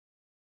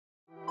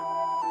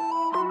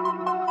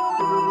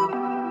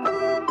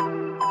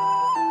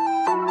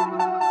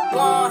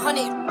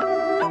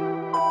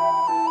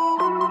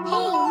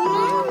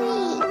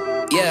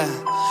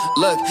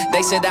Look,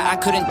 they said that I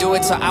couldn't do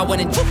it, so I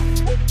went and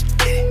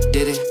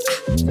did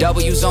it.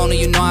 W's only,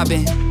 you know I've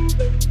been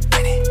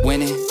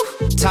winning.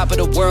 Top of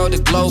the world,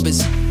 the globe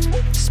is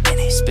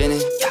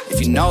spinning. If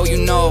you know, you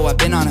know I've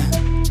been on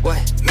a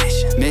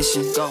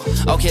mission. Go.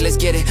 Okay, let's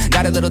get it.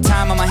 Got a little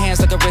time on my hands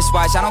like a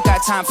wristwatch. I don't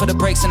got time for the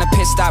brakes and the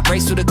pit stop.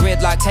 Race through the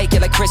gridlock, take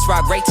it like Chris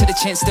Rock. Right to the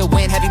chin, still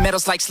win. Heavy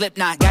metals like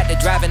Slipknot. Got the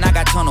driving, I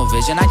got tunnel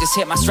vision. I just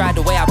hit my stride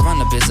the way I run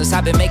the business.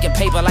 I've been making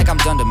paper like I'm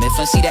Dunder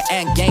Mifflin. See the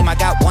end game, I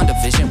got one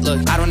division.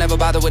 Look, I don't ever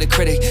bother with a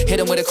critic. Hit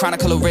him with a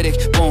chronicle of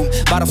Riddick. Boom,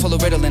 bottle full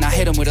of Ritalin. I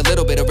hit him with a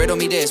little bit of riddle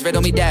me this,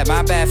 riddle me that.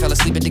 My bad, fell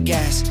asleep at the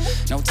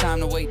gas. No time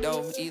to wait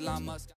though, Elon Musk.